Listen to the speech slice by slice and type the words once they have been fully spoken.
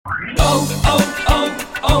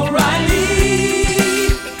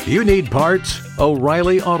You need parts?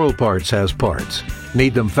 O'Reilly Auto Parts has parts.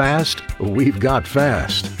 Need them fast? We've got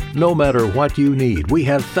fast. No matter what you need, we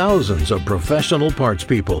have thousands of professional parts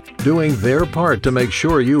people doing their part to make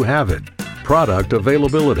sure you have it. Product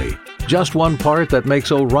availability. Just one part that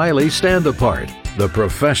makes O'Reilly stand apart. The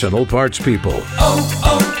professional parts people.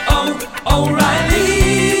 O'Reilly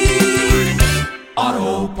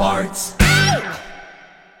Auto Parts.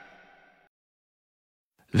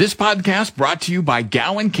 This podcast brought to you by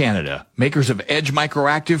Gowan Canada, makers of Edge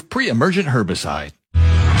Microactive Pre-Emergent Herbicide.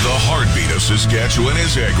 The heartbeat of Saskatchewan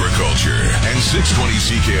is agriculture, and 620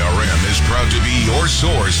 CKRM is proud to be your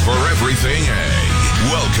source for everything ag.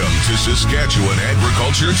 Welcome to Saskatchewan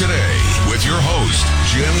Agriculture Today with your host,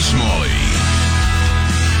 Jim Smalley.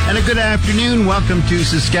 And a good afternoon. Welcome to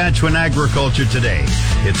Saskatchewan Agriculture Today.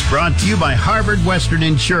 It's brought to you by Harvard Western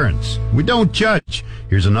Insurance. We don't judge.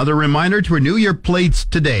 Here's another reminder to renew your plates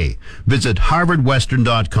today. Visit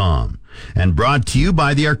harvardwestern.com. And brought to you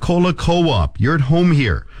by the Arcola Co-op. You're at home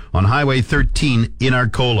here on Highway 13 in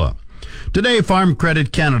Arcola. Today, Farm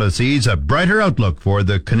Credit Canada sees a brighter outlook for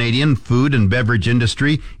the Canadian food and beverage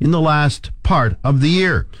industry in the last part of the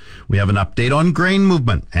year. We have an update on grain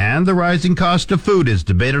movement, and the rising cost of food is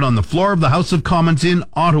debated on the floor of the House of Commons in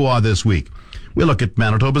Ottawa this week. We look at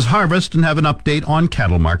Manitoba's harvest and have an update on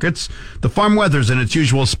cattle markets. The farm weather's in its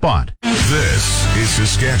usual spot. This is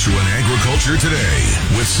Saskatchewan Agriculture Today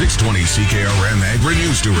with 620 CKRM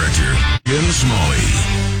Agri-News Director, Jim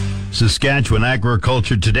Smalley. Saskatchewan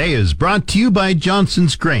Agriculture Today is brought to you by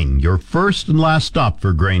Johnson's Grain, your first and last stop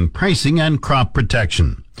for grain pricing and crop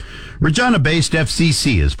protection. Regina-based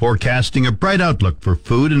FCC is forecasting a bright outlook for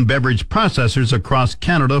food and beverage processors across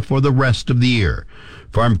Canada for the rest of the year.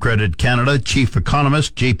 Farm Credit Canada Chief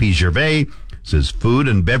Economist J.P. Gervais says food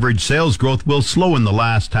and beverage sales growth will slow in the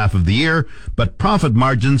last half of the year, but profit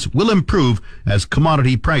margins will improve as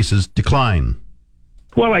commodity prices decline.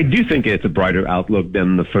 Well, I do think it's a brighter outlook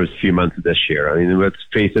than the first few months of this year. I mean, let's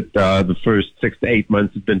face it, the first 6 to 8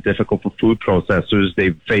 months have been difficult for food processors.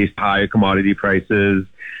 They've faced higher commodity prices.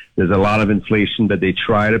 There's a lot of inflation that they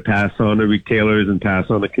try to pass on to retailers and pass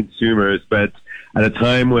on to consumers. But at a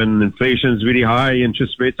time when inflation is really high,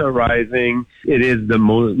 interest rates are rising, it is the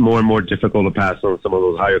more and more difficult to pass on some of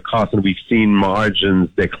those higher costs. And we've seen margins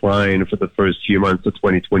decline for the first few months of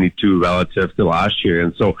 2022 relative to last year.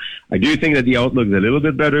 And so I do think that the outlook is a little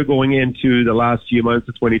bit better going into the last few months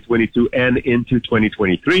of 2022 and into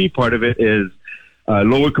 2023. Part of it is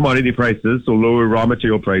lower commodity prices, so lower raw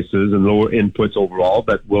material prices and lower inputs overall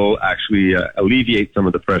that will actually alleviate some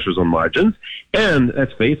of the pressures on margins. And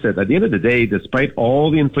let's face it, at the end of the day, despite all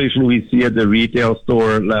the inflation we see at the retail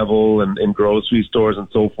store level and in grocery stores and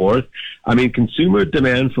so forth, I mean, consumer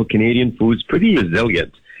demand for Canadian food is pretty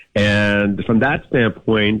resilient. And from that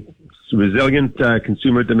standpoint, resilient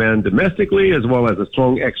consumer demand domestically as well as a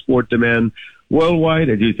strong export demand worldwide,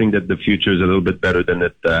 I do think that the future is a little bit better than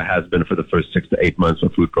it has been for the first 6 to 8 months for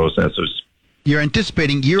food processors. You're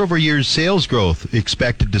anticipating year-over-year sales growth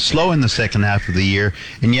expected to slow in the second half of the year,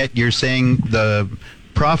 and yet you're saying the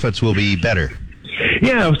profits will be better.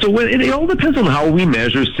 Yeah, so it all depends on how we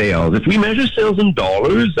measure sales. If we measure sales in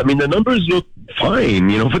dollars, I mean, the numbers look fine,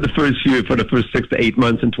 for the first 6 to 8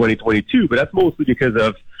 months in 2022, but that's mostly because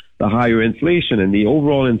of the higher inflation and the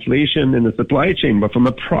overall inflation in the supply chain. But from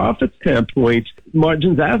a profit standpoint,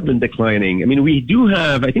 margins have been declining. I mean, we do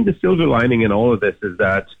have, I think the silver lining in all of this is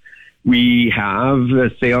that we have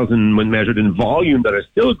sales when measured in volume that are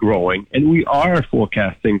still growing, and we are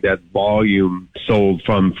forecasting that volume sold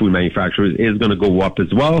from food manufacturers is going to go up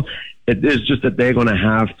as well. It is just that they're going to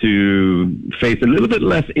have to face a little bit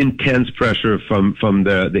less intense pressure from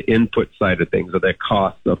the input side of things, or their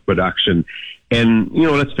costs of production. And,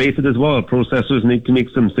 let's face it as well, processors need to make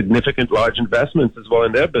some significant large investments as well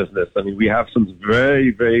in their business. I mean, we have some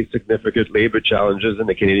very, very significant labor challenges in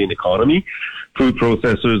the Canadian economy. Food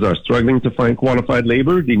processors are struggling to find qualified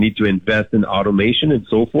labor. They need to invest in automation and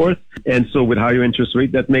so forth. And so with higher interest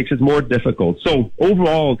rate, that makes it more difficult. So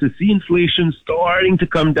overall, to see inflation starting to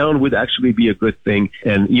come down would actually be a good thing.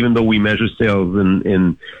 And even though we measure sales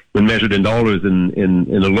when measured in dollars in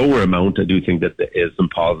a lower amount, I do think that there is some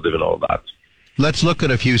positive in all of that. Let's look at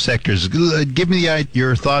a few sectors. Give me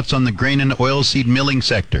your thoughts on the grain and oilseed milling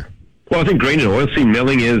sector. Well, I think grain and oilseed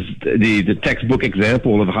milling is the textbook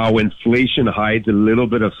example of how inflation hides a little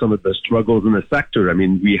bit of some of the struggles in the sector. I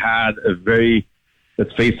mean, we had a very,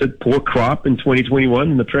 let's face it, poor crop in 2021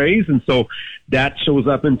 in the prairies, and so that shows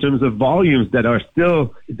up in terms of volumes that are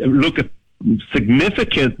still look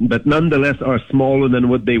significant, but nonetheless are smaller than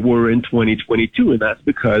what they were in 2022, and that's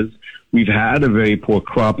because we've had a very poor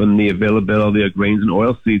crop, and the availability of grains and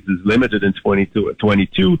oilseeds is limited in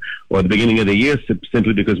 2022 or the beginning of the year,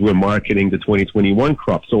 simply because we're marketing the 2021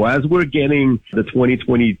 crop. So as we're getting the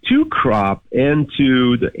 2022 crop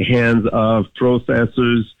into the hands of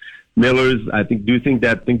processors, millers, I think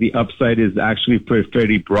the upside is actually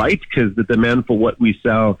fairly bright, because the demand for what we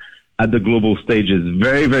sell at the global stage is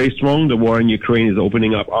very, very strong. The war in Ukraine is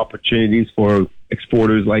opening up opportunities for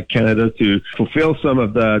exporters like Canada to fulfill some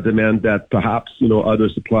of the demand that perhaps, other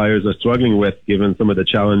suppliers are struggling with, given some of the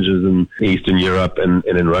challenges in Eastern Europe and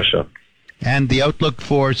in Russia. And the outlook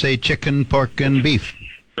for, say, chicken, pork, and beef?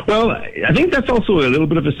 Well, I think that's also a little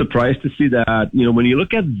bit of a surprise to see that, when you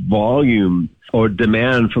look at volume or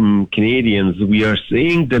demand from Canadians, we are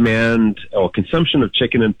seeing demand or consumption of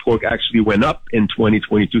chicken and pork actually went up in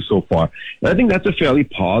 2022 so far. And I think that's a fairly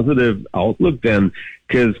positive outlook then,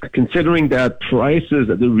 because considering that prices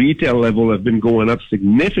at the retail level have been going up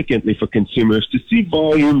significantly for consumers, to see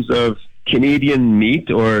volumes of Canadian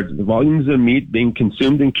meat or the volumes of meat being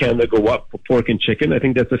consumed in Canada go up for pork and chicken, I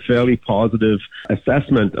think that's a fairly positive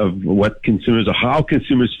assessment of what consumers or how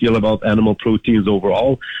consumers feel about animal proteins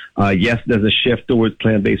overall. Yes, there's a shift towards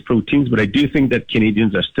plant-based proteins, but I do think that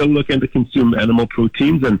Canadians are still looking to consume animal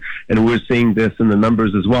proteins, and we're seeing this in the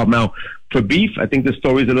numbers as well. Now, for beef, I think the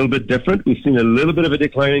story is a little bit different. We've seen a little bit of a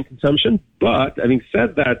decline in consumption, but having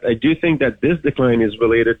said that, I do think that this decline is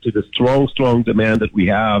related to the strong demand that we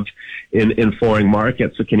have in foreign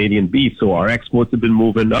markets for Canadian beef. So our exports have been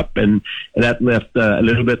moving up, and that left a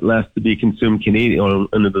little bit less to be consumed Canadian or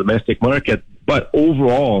in the domestic market. But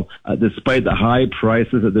overall, despite the high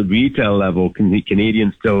prices at the retail level,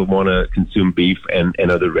 Canadians still want to consume beef and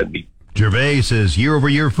other red meat. Gervais says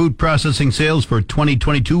year-over-year food processing sales for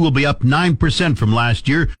 2022 will be up 9% from last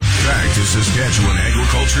year. Back to Saskatchewan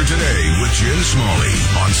Agriculture Today with Jim Smalley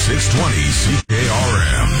on 620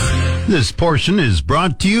 CKRM. This portion is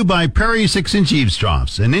brought to you by Prairie 6-inch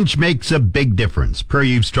eavesdrops. An inch makes a big difference.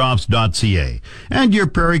 PrairieEavesdrops.ca. And your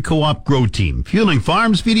Prairie Co-op Grow Team, fueling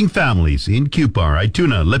farms, feeding families in Cupar,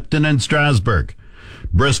 Ituna, Lipton, and Strasbourg.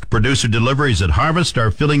 Brisk producer deliveries at Harvest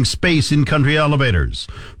are filling space in country elevators.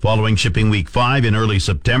 Following shipping week 5 in early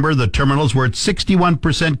September, the terminals were at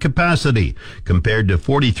 61% capacity, compared to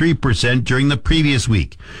 43% during the previous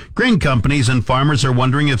week. Grain companies and farmers are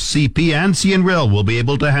wondering if CP and CN will be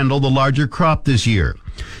able to handle the larger crop this year.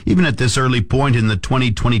 Even at this early point in the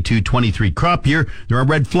 2022-23 crop year, there are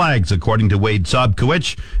red flags, according to Wade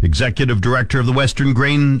Sobkowicz, Executive Director of the Western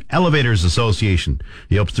Grain Elevators Association.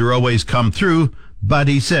 He hopes the railways come through, but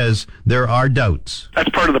he says there are doubts. That's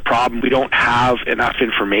part of the problem. We don't have enough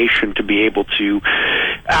information to be able to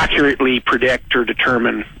accurately predict or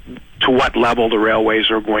determine to what level the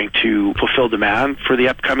railways are going to fulfill demand for the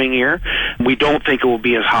upcoming year. We don't think it will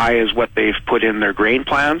be as high as what they've put in their grain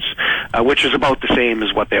plans, which is about the same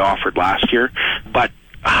as what they offered last year. But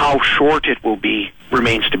how short it will be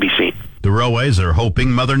remains to be seen. The railways are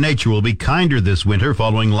hoping Mother Nature will be kinder this winter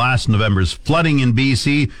following last November's flooding in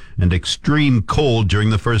BC and extreme cold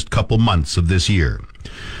during the first couple months of this year.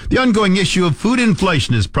 The ongoing issue of food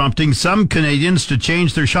inflation is prompting some Canadians to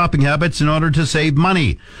change their shopping habits in order to save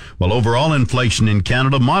money. While overall inflation in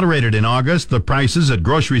Canada moderated in August, the prices at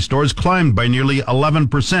grocery stores climbed by nearly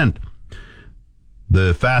 11%.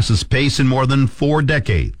 The fastest pace in more than 4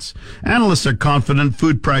 decades. Analysts are confident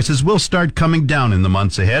food prices will start coming down in the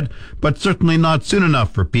months ahead, but certainly not soon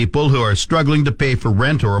enough for people who are struggling to pay for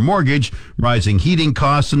rent or a mortgage, rising heating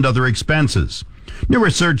costs, and other expenses. New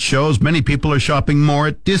research shows many people are shopping more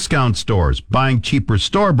at discount stores, buying cheaper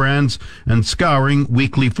store brands, and scouring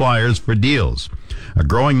weekly flyers for deals. A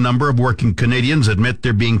growing number of working Canadians admit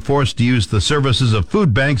they're being forced to use the services of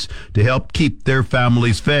food banks to help keep their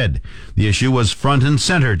families fed. The issue was front and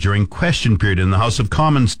center during question period in the House of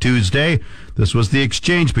Commons Tuesday. This was the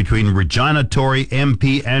exchange between Regina Tory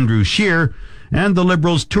MP Andrew Scheer and the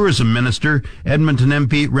Liberals Tourism Minister, Edmonton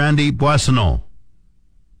MP Randy Boissonnault.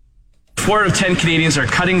 4 out of 10 Canadians are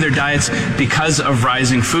cutting their diets because of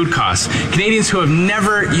rising food costs. Canadians who have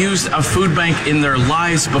never used a food bank in their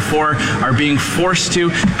lives before are being forced to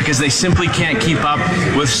because they simply can't keep up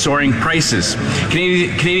with soaring prices.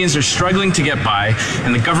 Canadians are struggling to get by,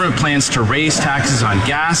 and the government plans to raise taxes on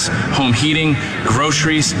gas, home heating,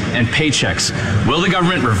 groceries, and paychecks. Will the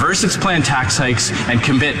government reverse its planned tax hikes and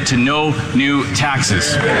commit to no new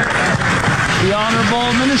taxes? The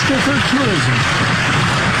Honourable Minister for Tourism.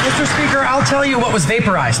 Mr. Speaker, I'll tell you what was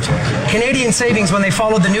vaporized. Canadian savings when they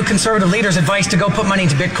followed the new Conservative leader's advice to go put money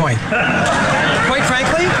into Bitcoin. Quite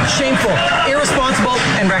frankly, shameful, irresponsible,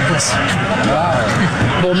 and reckless. Wow.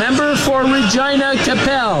 Member for Regina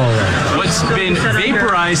Capel. What's been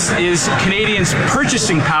vaporized is Canadians'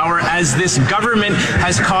 purchasing power as this government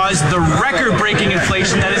has caused the record-breaking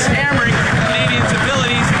inflation that is hammering Canadians'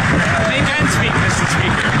 abilities to make ends meet, Mr.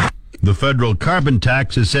 Speaker. The federal carbon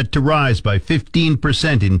tax is set to rise by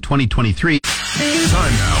 15% in 2023.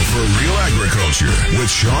 Time now for Real Agriculture with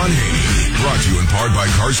Sean Haney. Brought to you in part by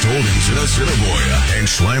Karst Holdings in Assiniboia and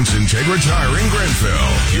Schlamps Integra Tire in Grenfell.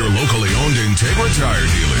 Your locally owned Integra Tire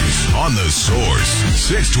dealers on The Source,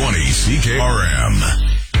 620 CKRM.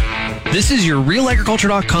 This is your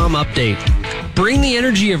RealAgriculture.com update. Bring the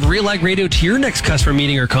energy of Real Ag Radio to your next customer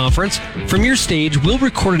meeting or conference. From your stage, we'll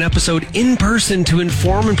record an episode in person to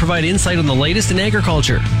inform and provide insight on the latest in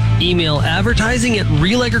agriculture. Email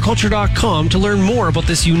advertising@realagriculture.com to learn more about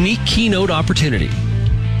this unique keynote opportunity.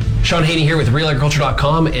 Sean Haney here with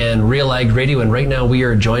RealAgriculture.com and Real Ag Radio, and right now we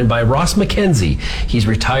are joined by Ross McKenzie. He's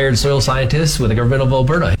retired soil scientist with the government of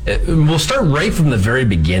Alberta. We'll start right from the very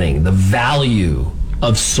beginning, the value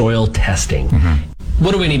of soil testing.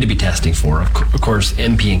 What do we need to be testing for? Of course,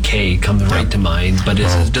 NP and K come right to mind, but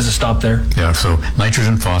does it stop there? Yeah, so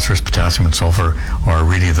nitrogen, phosphorus, potassium, and sulfur are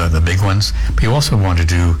really the big ones. But you also want to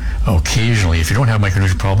do occasionally, if you don't have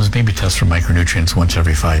micronutrient problems, maybe test for micronutrients once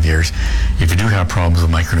every 5 years. If you do have problems with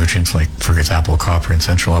micronutrients, like, for example, copper in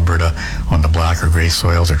central Alberta on the black or gray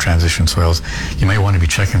soils or transition soils, you might want to be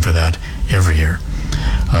checking for that every year.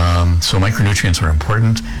 So micronutrients are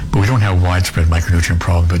important, but we don't have widespread micronutrient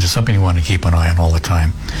problems, but it's something you want to keep an eye on all the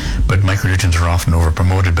time. But micronutrients are often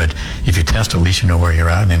over-promoted, but if you test, at least you know where you're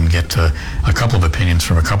at and get a couple of opinions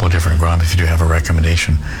from a couple of different agronomists if you do have a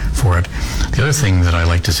recommendation for it. The other thing that I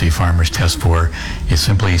like to see farmers test for is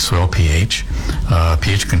simply soil pH.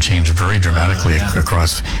 pH can change very dramatically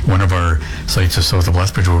across. One of our sites is south of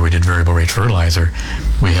Lethbridge, where we did variable rate fertilizer.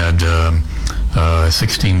 We had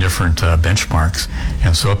 16 different benchmarks,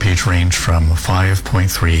 and soil pH ranged from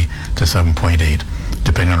 5.3 to 7.8,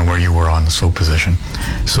 depending on where you were on the soil position.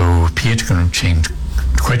 So pH can change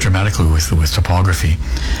quite dramatically with topography,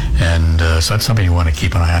 and so that's something you want to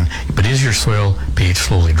keep an eye on. But is your soil pH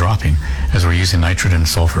slowly dropping? As we're using nitrogen and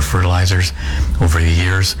sulfur fertilizers over the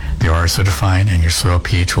years, they are acidifying, and your soil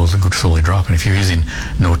pH will slowly drop. And if you're using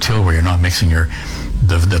no-till, where you're not mixing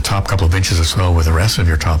the top couple of inches of soil with the rest of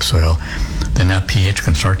your topsoil, then that pH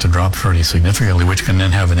can start to drop fairly significantly, which can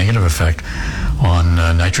then have a negative effect on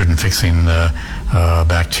nitrogen fixing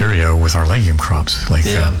bacteria with our legume crops, like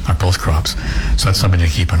our pulse crops. So that's something to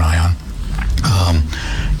keep an eye on.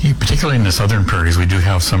 Particularly in the southern prairies, we do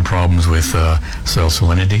have some problems with soil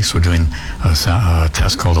salinity, so doing a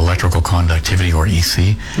test called electrical conductivity, or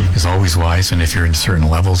EC, is always wise. And if you're in certain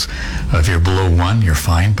levels, if you're below 1, you're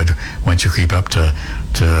fine, but once you creep up to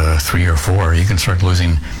 3 or 4, you can start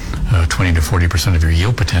losing 20 to 40% of your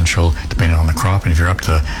yield potential, depending on the crop. And if you're up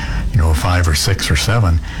to 5 or 6 or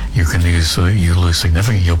 7, you lose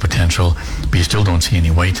significant yield potential, but you still don't see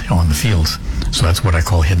any weight on the fields. So that's what I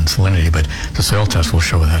call hidden salinity, but the soil test will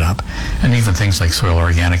show that up. And even things like soil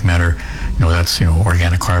organic matter, that's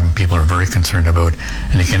organic carbon, people are very concerned about,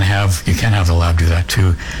 and you can have the lab do that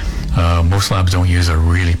too. Most labs don't use a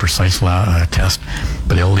really precise test,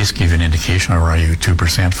 but they'll at least give you an indication, or are you 2%,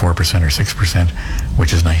 4%, or 6%,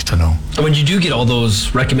 which is nice to know. And when you do get all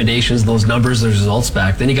those recommendations, those numbers, those results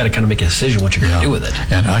back, then you got to kind of make a decision what you're going to do with it.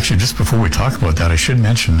 And actually, just before we talk about that, I should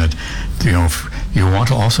mention that you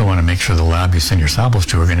also want to make sure the lab you send your samples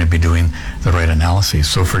to are going to be doing the right analyses.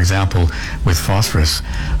 So, for example, with phosphorus,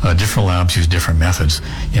 different labs use different methods.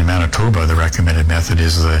 In Manitoba, the recommended method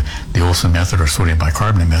is the Olsen method, or sodium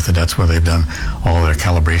bicarbonate method. That's where they've done all their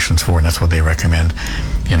calibrations for, and that's what they recommend.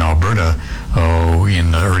 In Alberta,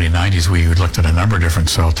 in the early 90s, we looked at a number of different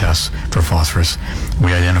soil tests for phosphorus.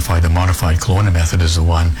 We identified the modified Kelowna method as the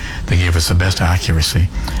one that gave us the best accuracy,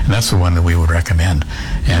 and that's the one that we would recommend.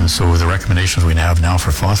 And so the recommendations we have now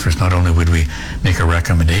for phosphorus, not only would we make a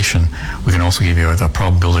recommendation, we can also give you the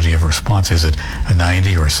probability of response. Is it a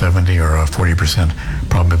 90 or a 70 or a 40%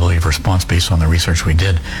 probability of response based on the research we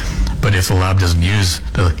did? But if the lab doesn't use,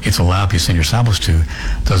 it's a lab you send your samples to,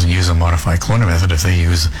 doesn't use a modified Kelowna method, if they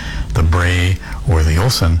use the Bray or the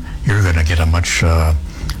Olsen, you're going to get a much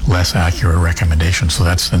less accurate recommendation. So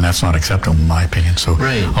that's not acceptable in my opinion. So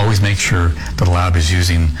always make sure the lab is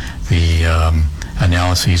using the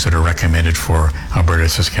analyses that are recommended for Alberta,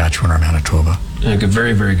 Saskatchewan, or Manitoba. Like a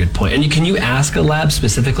very, very good point. And can you ask a lab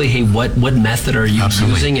specifically, hey, what method are you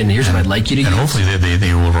using? And here's what I'd like you to use. And hopefully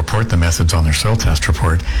they will report the methods on their soil test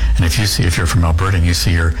report. And if you're from Alberta and you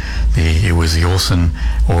see it was the Olsen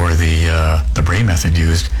or the Bray method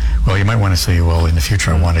used, well, you might want to say, well, in the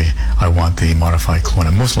future I want the modified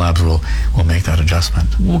Kelowna. Most labs will make that adjustment.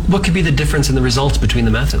 What could be the difference in the results between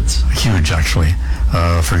the methods? Huge, actually.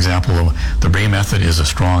 For example, the Bray method is a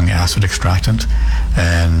strong acid extractant,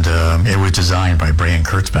 and it was designed by Bray and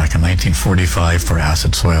Kurtz back in 1945 for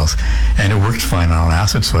acid soils, and it worked fine on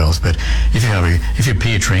acid soils. But if your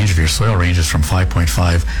pH range of your soil ranges from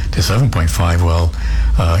 5.5 to 7.5, well,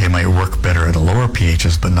 it might work better at the lower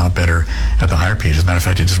pHs, but not better at the higher pHs. As a matter of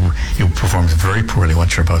fact, it performs very poorly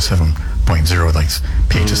once you're about 7.0, like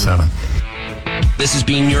pH of 7. This has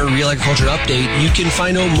been your Real Agriculture Update. You can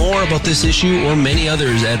find out more about this issue or many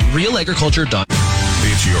others at realagriculture.com.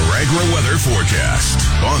 It's your agri-weather forecast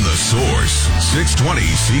on The Source, 620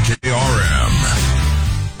 CKRM.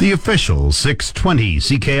 The official 620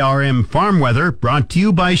 CKRM farm weather brought to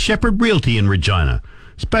you by Shepherd Realty in Regina,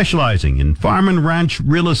 specializing in farm and ranch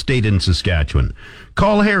real estate in Saskatchewan.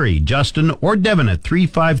 Call Harry, Justin, or Devin at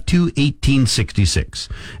 352-1866.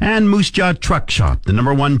 And Moose Jaw Truck Shop, the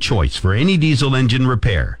 #1 choice for any diesel engine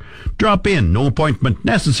repair. Drop in, no appointment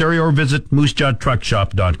necessary, or visit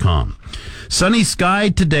moosejawtruckshop.com. Sunny sky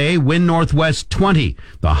today, wind northwest 20,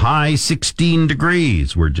 the high 16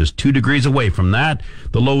 degrees. We're just 2 degrees away from that.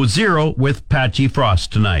 The low 0 with patchy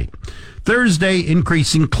frost tonight. Thursday,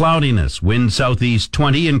 increasing cloudiness. Wind southeast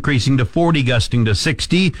 20, increasing to 40, gusting to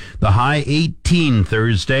 60. The high 18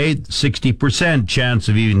 Thursday. 60% chance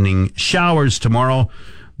of evening showers tomorrow.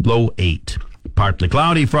 Low 8. Partly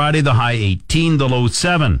cloudy Friday, the high 18, the low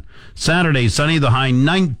 7. Saturday, sunny, the high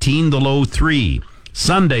 19, the low 3.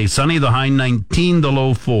 Sunday, sunny, the high 19, the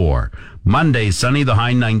low 4. Monday, sunny, the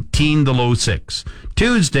high 19, the low 6.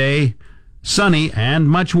 Tuesday, sunny and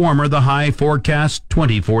much warmer, the high forecast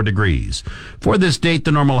 24 degrees. For this date,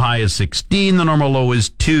 the normal high is 16, the normal low is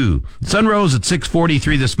 2. Sun rose at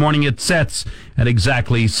 6:43 this morning. It sets at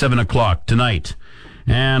exactly 7 o'clock tonight.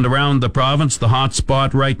 And around the province, the hot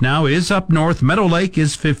spot right now is up north. Meadow Lake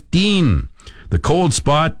is 15. The cold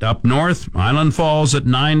spot up north, Island Falls at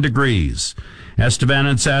 9 degrees. Estevan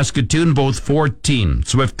and Saskatoon both 14.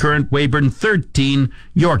 Swift Current, Weyburn 13.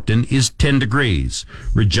 Yorkton is 10 degrees.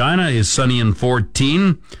 Regina is sunny and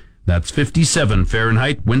 14. That's 57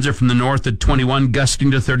 Fahrenheit. Winds are from the north at 21,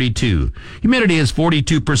 gusting to 32. Humidity is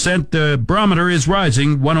 42%. The barometer is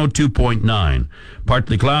rising, 102.9.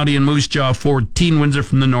 Partly cloudy in Moose Jaw, 14. Winds are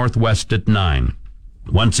from the northwest at 9.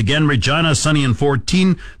 Once again, Regina, sunny and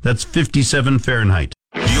 14. That's 57 Fahrenheit.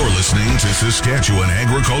 You're listening to Saskatchewan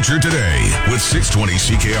Agriculture Today with 620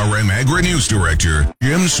 CKRM Agri-News Director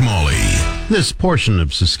Jim Smalley. This portion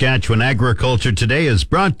of Saskatchewan Agriculture Today is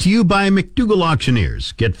brought to you by McDougall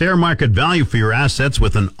Auctioneers. Get fair market value for your assets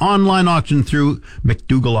with an online auction through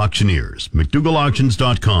McDougall Auctioneers,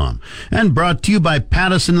 McDougallAuctions.com. And brought to you by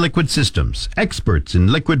Pattison Liquid Systems, experts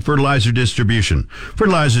in liquid fertilizer distribution.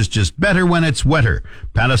 Fertilizer's just better when it's wetter.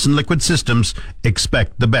 Pattison Liquid Systems,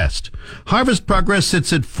 expect the best. Harvest progress sits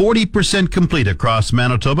at 40% complete across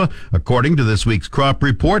Manitoba, according to this week's crop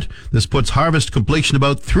report. This puts harvest completion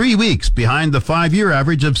about 3 weeks behind the 5-year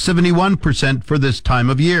average of 71% for this time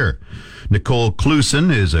of year. Nicole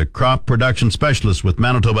Clusen is a crop production specialist with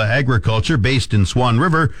Manitoba Agriculture based in Swan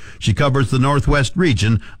River. She covers the northwest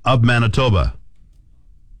region of Manitoba.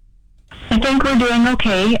 I think we're doing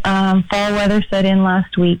okay. Fall weather set in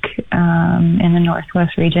last week in the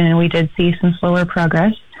northwest region, and we did see some slower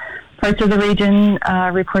progress. Parts of the region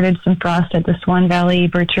reported some frost at the Swan Valley,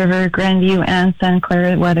 Birch River, Grandview, and Santa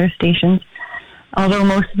Clara weather stations. Although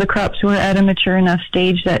most of the crops were at a mature enough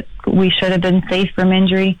stage that we should have been safe from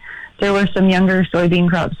injury, there were some younger soybean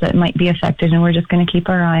crops that might be affected, and we're just going to keep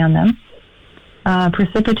our eye on them.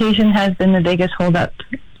 Precipitation has been the biggest holdup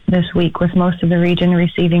this week, with most of the region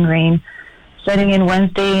receiving rain setting in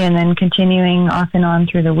Wednesday and then continuing off and on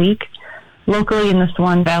through the week. Locally in the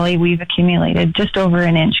Swan Valley, we've accumulated just over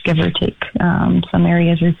an inch, give or take. Some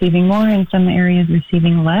areas receiving more and some areas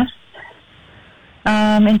receiving less.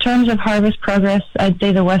 In terms of harvest progress, I'd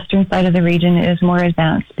say the western side of the region is more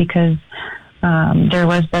advanced because there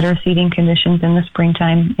was better seeding conditions in the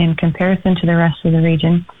springtime in comparison to the rest of the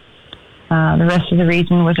region. The rest of the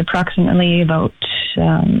region was approximately about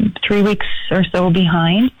 3 weeks or so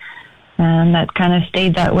behind, and that kind of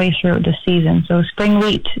stayed that way throughout the season. So spring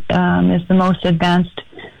wheat is the most advanced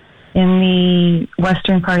in the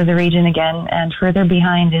western part of the region again, and further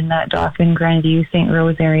behind in that Dauphin, Grandview, St.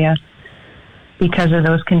 Rose area because of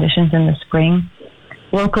those conditions in the spring.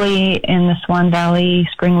 locally in the Swan Valley,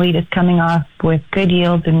 spring wheat is coming off with good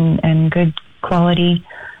yields and good quality.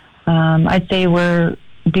 I'd say we're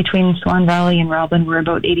between Swan Valley and Robin, we're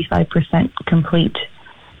about 85% complete.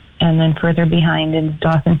 And then further behind in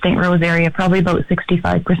Dauphin St. Rose area, probably about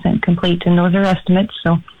 65% complete. And those are estimates.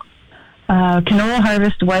 So canola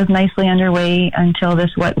harvest was nicely underway until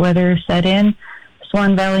this wet weather set in.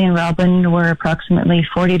 Swan Valley and Robin were approximately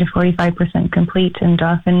 40 to 45% complete, and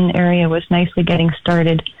Dauphin area was nicely getting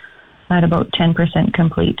started at about 10%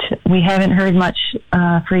 complete. We haven't heard much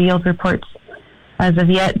for yield reports as of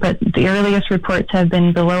yet, but the earliest reports have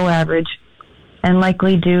been below average, and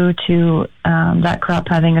likely due to that crop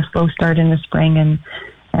having a slow start in the spring.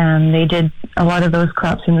 And they did, a lot of those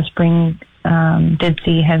crops in the spring did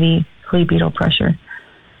see heavy flea beetle pressure,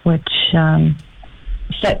 which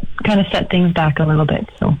set things back a little bit.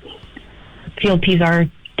 So field peas are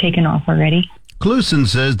taken off already. Cluson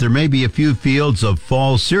says there may be a few fields of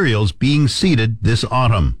fall cereals being seeded this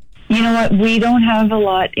autumn. You know what? We don't have a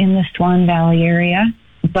lot in the Swan Valley area,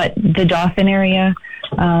 but the Dauphin area,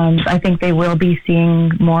 I think they will be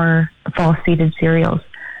seeing more fall seeded cereals,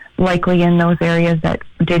 likely in those areas that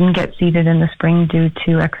didn't get seeded in the spring due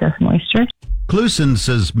to excess moisture. Cluson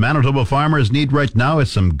says Manitoba farmers need right now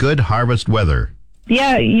is some good harvest weather.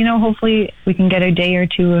 Yeah, hopefully we can get a day or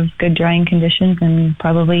two of good drying conditions and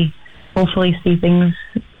hopefully see things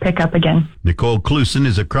pick up again. Nicole Cluson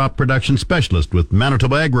is a crop production specialist with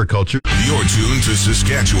Manitoba Agriculture. You're tuned to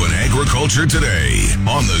Saskatchewan Agriculture Today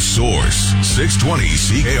on The Source, 620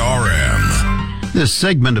 CKRM. This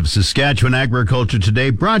segment of Saskatchewan Agriculture Today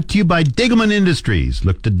brought to you by Degelman Industries.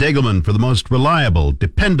 Look to Degelman for the most reliable,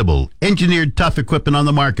 dependable, engineered tough equipment on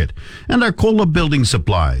the market. And Arcola Building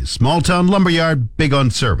Supplies, small town lumberyard, big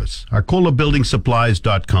on service.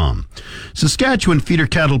 ArcolaBuildingSupplies.com. Saskatchewan feeder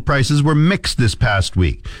cattle prices were mixed this past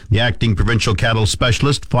week. The acting provincial cattle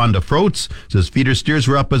specialist, Fonda Froats, says feeder steers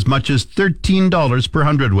were up as much as $13 per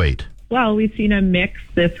hundredweight. Well, we've seen a mix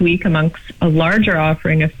this week amongst a larger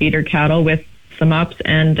offering of feeder cattle with some ups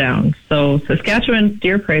and downs. So Saskatchewan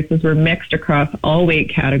steer prices were mixed across all weight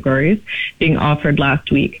categories being offered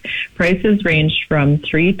last week. Prices ranged from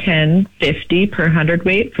 $310.50 per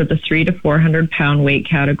hundredweight for the 3 to 400 pound weight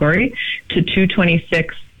category to $226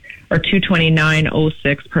 or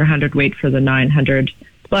 $229.06 per hundredweight for the 900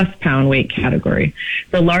 plus pound weight category.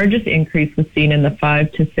 The largest increase was seen in the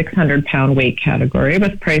 5 to 600 pound weight category,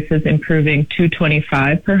 with prices improving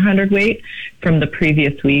 $225 per hundredweight from the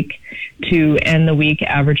previous week to end the week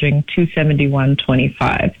averaging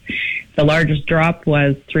 $271.25. The largest drop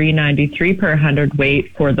was $393 per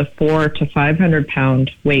hundredweight for the 4 to 500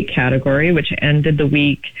 pound weight category, which ended the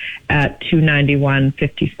week at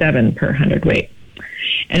 $291.57 per hundredweight.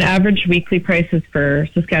 And average weekly prices for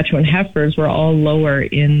Saskatchewan heifers were all lower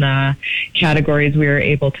in the categories we were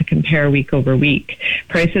able to compare week over week.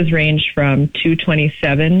 Prices ranged from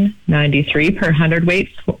 $227.93 per hundredweight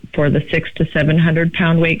for the 6 to 700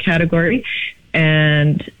 pound weight category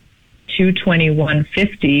and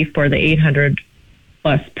 $221.50 for the 800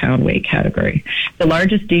 plus pound weight category. The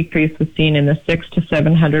largest decrease was seen in the 6 to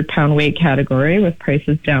 700 pound weight category, with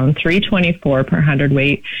prices down $324 per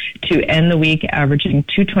hundredweight to end the week averaging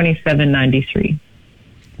 $227.93.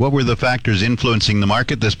 What were the factors influencing the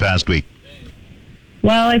market this past week?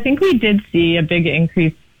 Well, I think we did see a big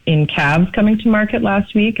increase in calves coming to market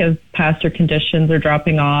last week as pasture conditions are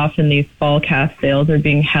dropping off and these fall calf sales are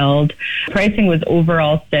being held. Pricing was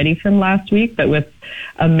overall steady from last week, but with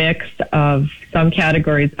a mix of some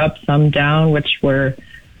categories up, some down, which were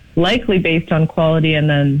likely based on quality and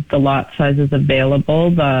then the lot sizes available.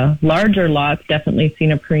 The larger lots definitely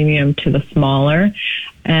seen a premium to the smaller,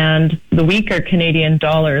 and the weaker Canadian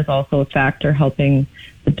dollar is also a factor helping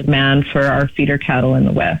the demand for our feeder cattle in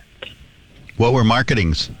the West. What were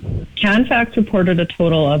marketings? Canfax reported a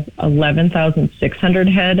total of 11,600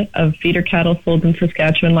 head of feeder cattle sold in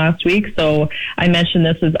Saskatchewan last week. So I mentioned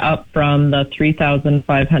this is up from the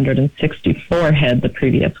 3,564 head the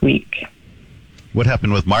previous week. What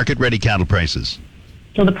happened with market-ready cattle prices?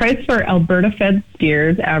 So the price for Alberta-fed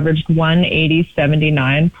steers averaged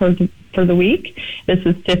 $180.79 for the week. This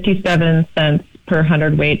is 57 cents per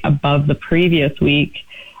hundredweight above the previous week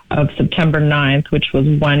of September 9th, which was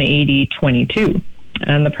 $180.22.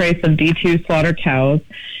 And the price of D2 slaughter cows,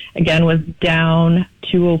 again, was down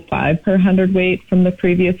 $205 per hundredweight from the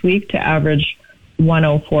previous week to average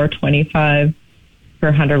 $104.25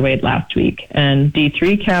 per hundredweight last week. And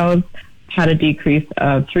D3 cows had a decrease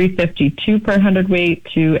of $352 per hundredweight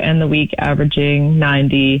to end the week averaging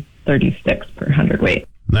 $90.36 per hundredweight.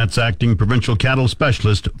 That's acting provincial cattle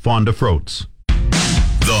specialist Fonda Froats.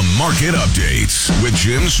 The Market Updates with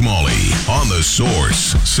Jim Smalley on The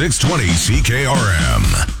Source, 620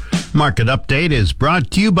 CKRM. Market Update is brought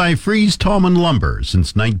to you by Fries Tallman Lumber.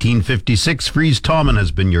 Since 1956, Fries Tallman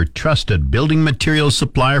has been your trusted building materials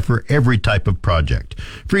supplier for every type of project.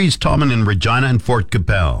 Fries Tallman in Regina and Fort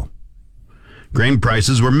Capel. Grain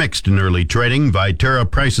prices were mixed in early trading. Viterra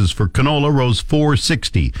prices for canola rose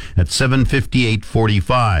 $4.60 at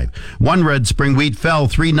 $758.45. One red spring wheat fell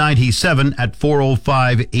 $3.97 at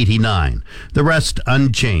 $405.89. The rest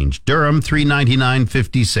unchanged. Durum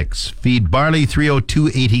 $3.99.56. Feed barley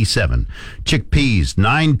 $302.87. Chickpeas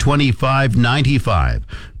 $925.95.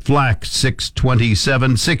 Flax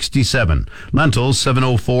 $627.67. Lentils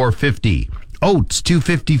 $704.50. Oats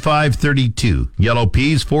 $255.32, yellow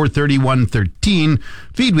peas $431.13,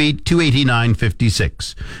 feed wheat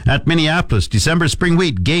 $289.56. At Minneapolis, December spring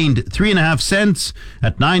wheat gained 3.5 cents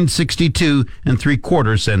at $9.62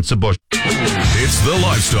 3/4 cents a bushel. It's the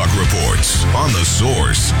Livestock Reports on The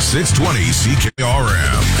Source, 620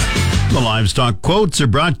 CKRM. The livestock quotes are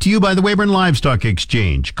brought to you by the Weyburn Livestock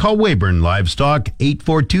Exchange. Call Weyburn Livestock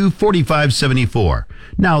 842-4574.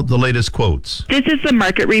 Now, the latest quotes. This is the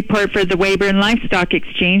market report for the Weyburn Livestock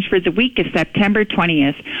Exchange for the week of September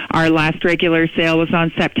 20th. Our last regular sale was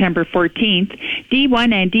on September 14th.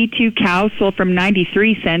 D1 and D2 cows sold from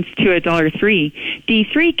 93 cents to $1.03.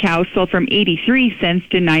 D3 cows sold from 83 cents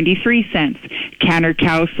to 93 cents. Canner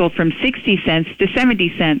cows sold from 60 cents to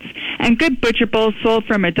 70 cents. And good butcher bulls sold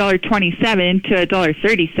from $1.27 to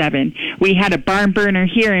 $1.37. We had a barn burner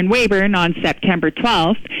here in Weyburn on September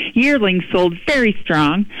 12th. Yearlings sold very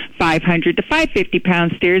strong. 500 to 550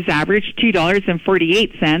 pound steers averaged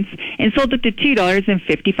 $2.48 and sold up to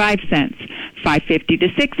 $2.55. 550 to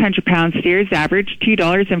 600 pound steers averaged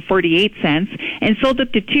 $2.48 and sold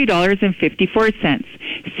up to $2.54.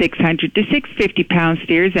 600 to 650 pound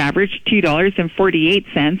steers averaged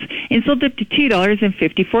 $2.48 and sold up to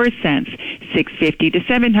 $2.54. 650 to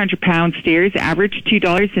 700 pound steers averaged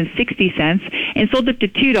 $2.60 and sold up to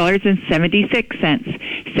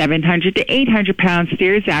 $2.76. 700 to 800 pound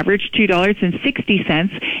steers averaged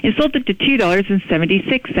 $2.60 and sold up to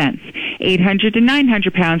 $2.76. 800 to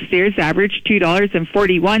 900 pound steers averaged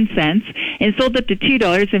 $2.41 and sold up to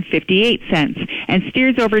 $2.58. And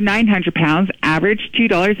steers over 900 pounds averaged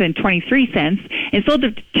 $2.23 and sold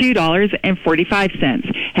up to $2.45.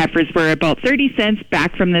 Heifers were about 30 cents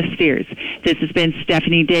back from the steers. This has been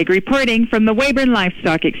Stephanie Digg reporting from the Weyburn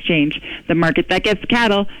Livestock Exchange, the market that gets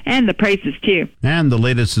cattle and the prices too. And the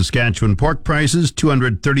latest Saskatchewan pork prices,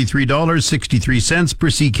 $233.63 per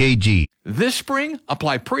CKG. This spring,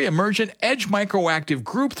 apply pre-emergent Edge Microactive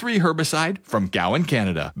Group 3 herbicide from Gowan,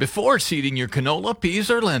 Canada, before seeding your canola,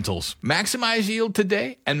 peas, or lentils. Maximize yield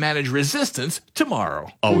today and manage resistance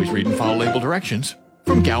tomorrow. Always read and follow label directions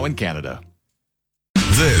from Gowan, Canada.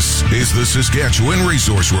 This is the Saskatchewan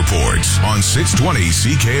Resource Report on 620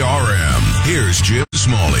 CKRM. Here's Jim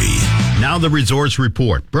Smalley. Now the Resource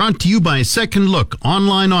Report, brought to you by Second Look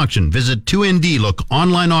Online Auction. Visit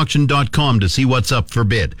 2ndlookonlineauction.com to see what's up for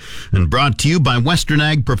bid. And brought to you by Western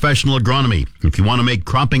Ag Professional Agronomy. If you want to make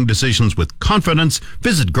cropping decisions with confidence,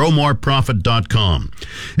 visit growmoreprofit.com.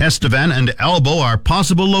 Estevan and Elbow are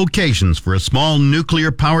possible locations for a small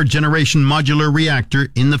nuclear power generation modular reactor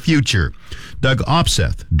in the future. Doug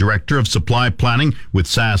Opseth, Director of Supply Planning with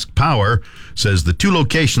Sask Power, says the two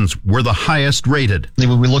locations were the highest rated.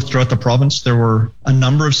 When we looked throughout the province, there were a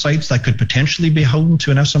number of sites that could potentially be home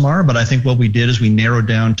to an SMR, but I think what we did is we narrowed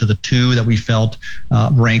down to the two that we felt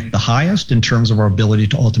ranked the highest in terms of our ability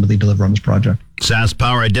to ultimately deliver on this project. Sask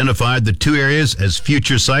Power identified the two areas as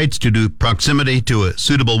future sites due to proximity to a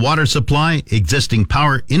suitable water supply, existing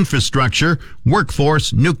power infrastructure,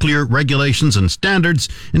 workforce, nuclear regulations and standards,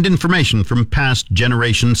 and information from past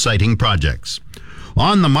generation siting projects.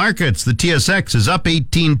 On the markets, the TSX is up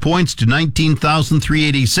 18 points to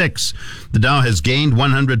 19,386. The Dow has gained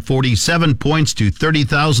 147 points to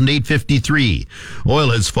 30,853. Oil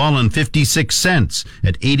has fallen 56 cents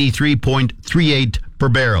at 83.38 per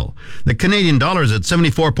barrel. The Canadian dollar is at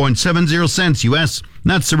 74.70 cents US.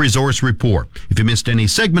 That's the Resource Report. If you missed any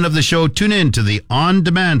segment of the show, tune in to the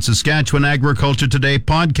On-Demand Saskatchewan Agriculture Today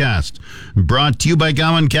podcast, brought to you by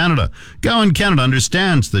Gowan Canada. Gowan Canada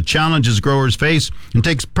understands the challenges growers face and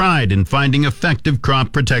takes pride in finding effective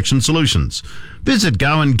crop protection solutions. Visit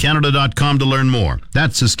GowanCanada.com to learn more.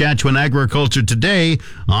 That's Saskatchewan Agriculture Today.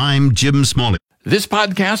 I'm Jim Smalley. This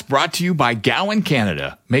podcast brought to you by Gowan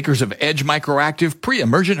Canada, makers of Edge Microactive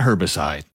Pre-Emergent Herbicide.